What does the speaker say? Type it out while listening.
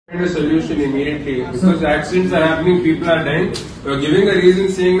A solution immediately because accidents are happening, people are dying. We are giving a reason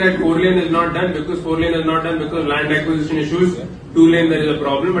saying that 4-lane is not done because 4-lane is not done because land acquisition issues. 2-lane there is a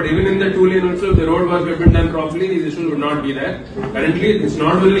problem, but even in the 2-lane also, if the road work had been done properly, these issues would not be there. Currently, it's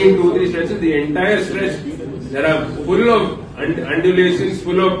not only in 2-3 stretches, the entire stretch there are full of undulations,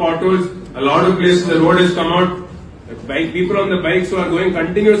 full of potholes. A lot of places the road has come out. People on the bikes who are going,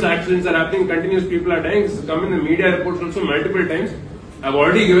 continuous accidents are happening, continuous people are dying. It's come in the media reports also multiple times. I've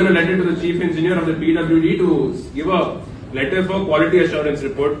already given a letter to the chief engineer of the PWD to give a letter for quality assurance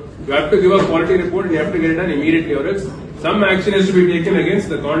report. You have to give a quality report and you have to get it done immediately, or else some action has to be taken against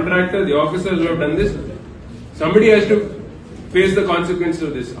the contractor, the officers who have done this. Somebody has to face the consequences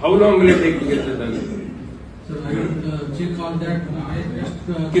of this. How long will it take to get this done? So I will check on that.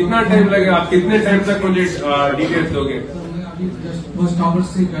 कितना time लगेगा? आप कितने time तक मुझे details दोगे? मैं अभी just 1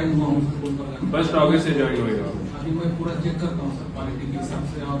 अगस्त से ज्वाइन हुआ हूँ सर। 1 अगस्त से ज्वाइन हुए हो? अभी मैं पूरा चेक करता हूँ सर, क्वालिटी के हिसाब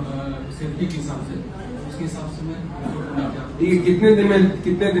से और सेफ्टी के हिसाब से, उसके हिसाब से मैं ठीक है।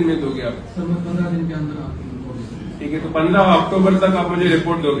 कितने दिन में दोगे आप? सर मैं 15 दिन के अंदर आपको रिपोर्ट। ठीक है, तो 15 अक्टूबर तक आप मुझे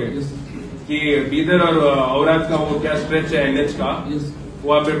रिपोर्ट दोगे कि बीदर और औरात का वो क्या स्ट्रेच है NH का,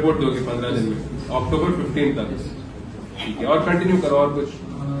 वो आप रिपोर्ट दोगे 15 दिन में, अक्टूबर 15 तक। ठीक है, और कंटिन्यू करो और कुछ